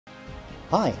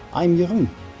Hi, I'm Jeroen,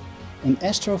 an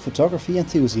astrophotography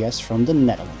enthusiast from the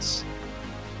Netherlands.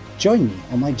 Join me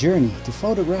on my journey to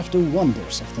photograph the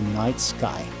wonders of the night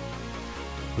sky.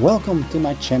 Welcome to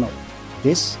my channel.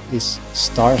 This is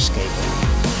Starscaping.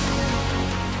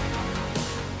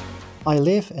 I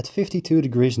live at 52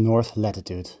 degrees north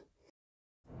latitude.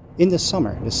 In the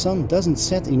summer, the sun doesn't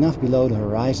set enough below the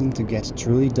horizon to get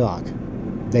truly dark.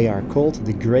 They are called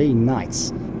the grey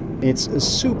nights. It's a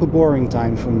super boring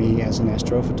time for me as an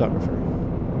astrophotographer.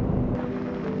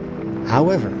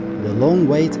 However, the long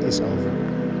wait is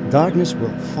over. Darkness will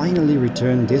finally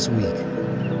return this week.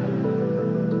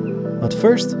 But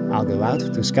first, I'll go out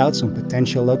to scout some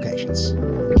potential locations.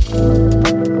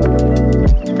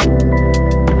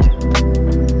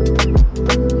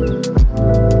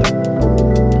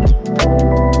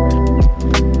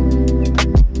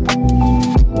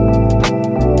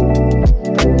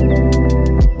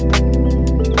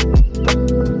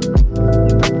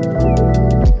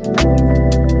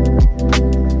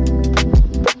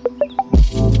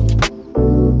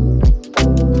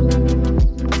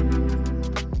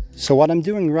 So what I'm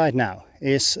doing right now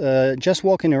is just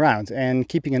walking around and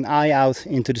keeping an eye out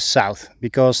into the south,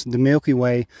 because the Milky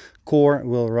Way core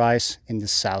will rise in the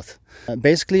south.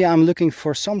 Basically, I'm looking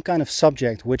for some kind of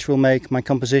subject which will make my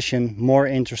composition more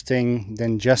interesting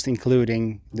than just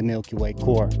including the Milky Way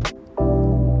core.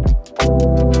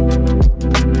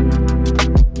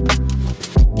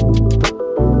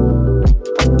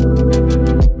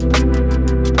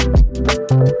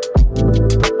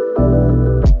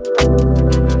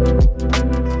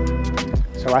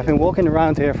 So I've been walking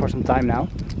around here for some time now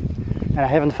and I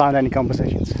haven't found any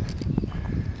compositions.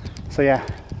 So yeah,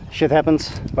 shit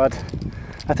happens, but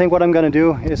I think what I'm gonna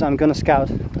do is I'm gonna scout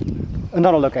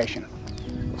another location.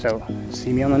 So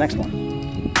see me on the next one.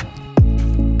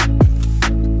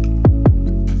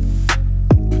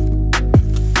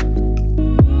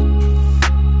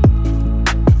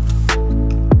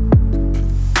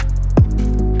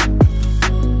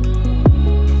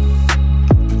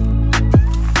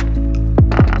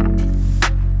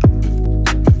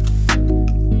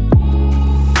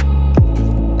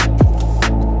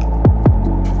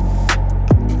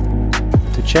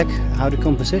 Check how the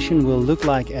composition will look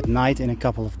like at night in a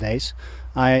couple of days.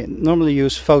 I normally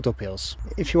use photo pills.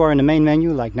 If you are in the main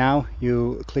menu like now,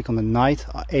 you click on the night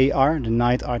AR, the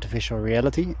night artificial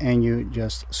reality, and you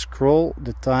just scroll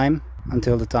the time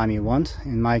until the time you want.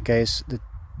 In my case, the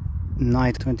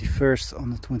night 21st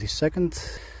on the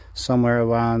 22nd, somewhere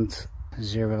around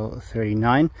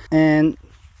 0:39, and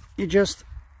you just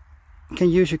can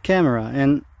use your camera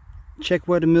and check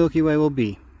where the Milky Way will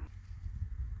be.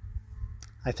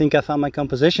 I think I found my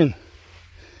composition.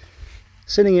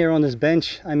 Sitting here on this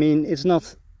bench, I mean, it's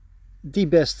not the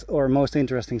best or most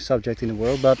interesting subject in the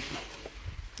world, but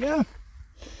yeah,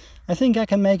 I think I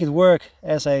can make it work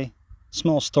as a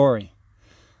small story.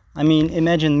 I mean,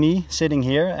 imagine me sitting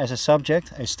here as a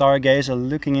subject, a stargazer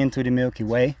looking into the Milky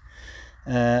Way.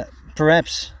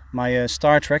 Perhaps my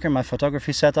star tracker, my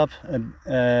photography setup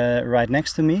right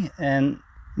next to me. And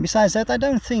besides that, I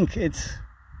don't think it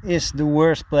is the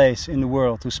worst place in the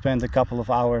world to spend a couple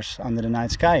of hours under the night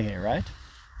sky here, right?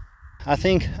 I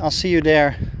think I'll see you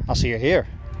there, I'll see you here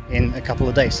in a couple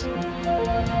of days.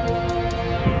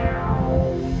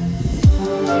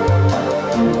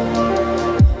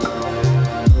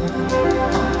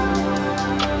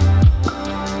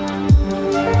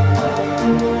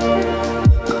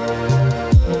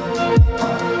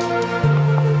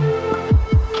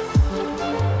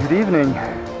 Good evening.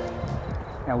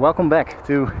 And welcome back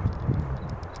to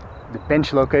the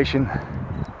bench location.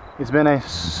 It's been a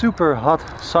super hot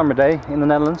summer day in the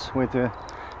Netherlands, with the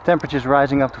temperatures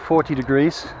rising up to 40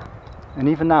 degrees. And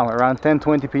even now, around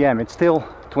 10:20 p.m, it's still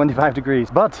 25 degrees.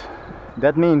 But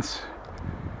that means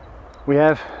we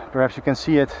have, perhaps you can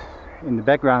see it in the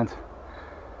background,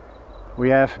 we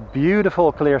have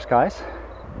beautiful clear skies.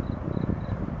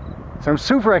 So I'm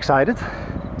super excited.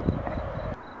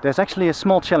 There's actually a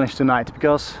small challenge tonight,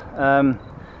 because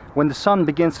when the sun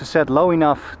begins to set low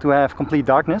enough to have complete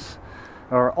darkness,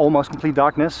 or almost complete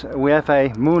darkness, we have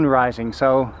a moon rising.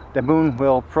 So the moon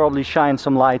will probably shine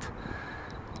some light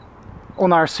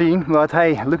on our scene. But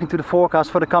hey, looking to the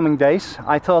forecast for the coming days,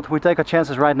 I thought we'd take our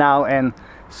chances right now and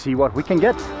see what we can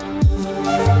get.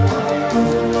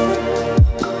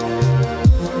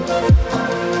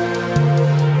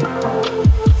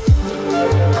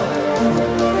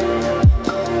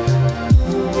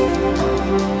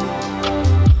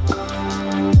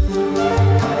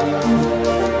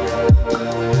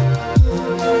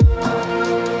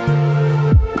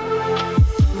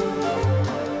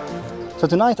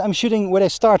 tonight I'm shooting with a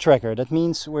star tracker. That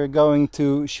means we're going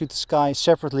to shoot the sky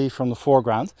separately from the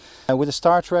foreground. With a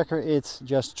star tracker it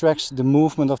just tracks the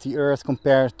movement of the Earth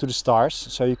compared to the stars,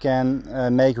 so you can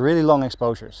make really long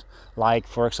exposures, like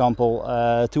for example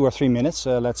 2 or 3 minutes.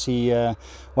 Let's see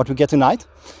what we get tonight.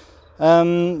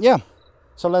 Yeah,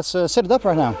 so let's set it up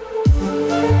right now.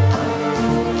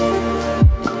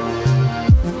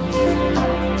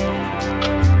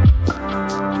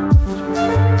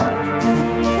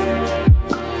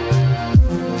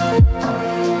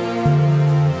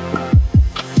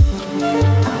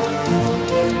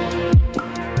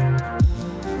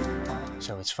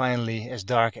 It's finally as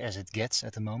dark as it gets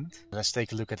at the moment. Let's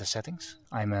take a look at the settings.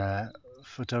 I'm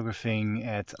photographing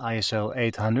at ISO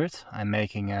 800. I'm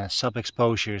making sub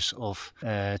exposures of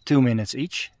 2 minutes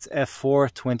each. It's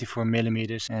f4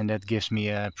 24mm, and that gives me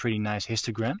a pretty nice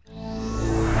histogram.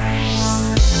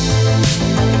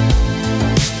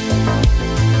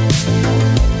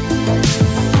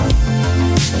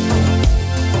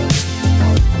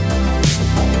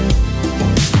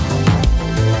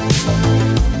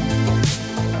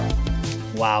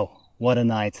 Wow, what a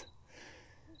night.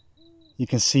 You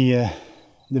can see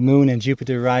the moon and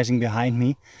Jupiter rising behind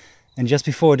me. And just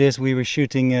before this we were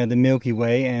shooting the Milky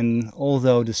Way, and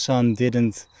although the sun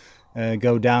didn't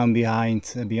go down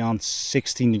beyond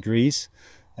 16 degrees,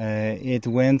 it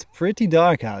went pretty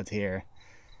dark out here.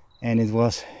 And it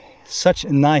was such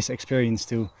a nice experience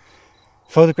to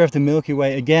photograph the Milky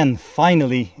Way again,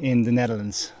 finally in the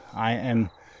Netherlands. I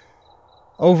am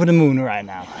over the moon right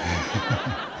now.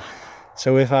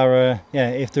 So if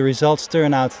the results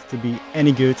turn out to be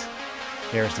any good,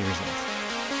 here's the result.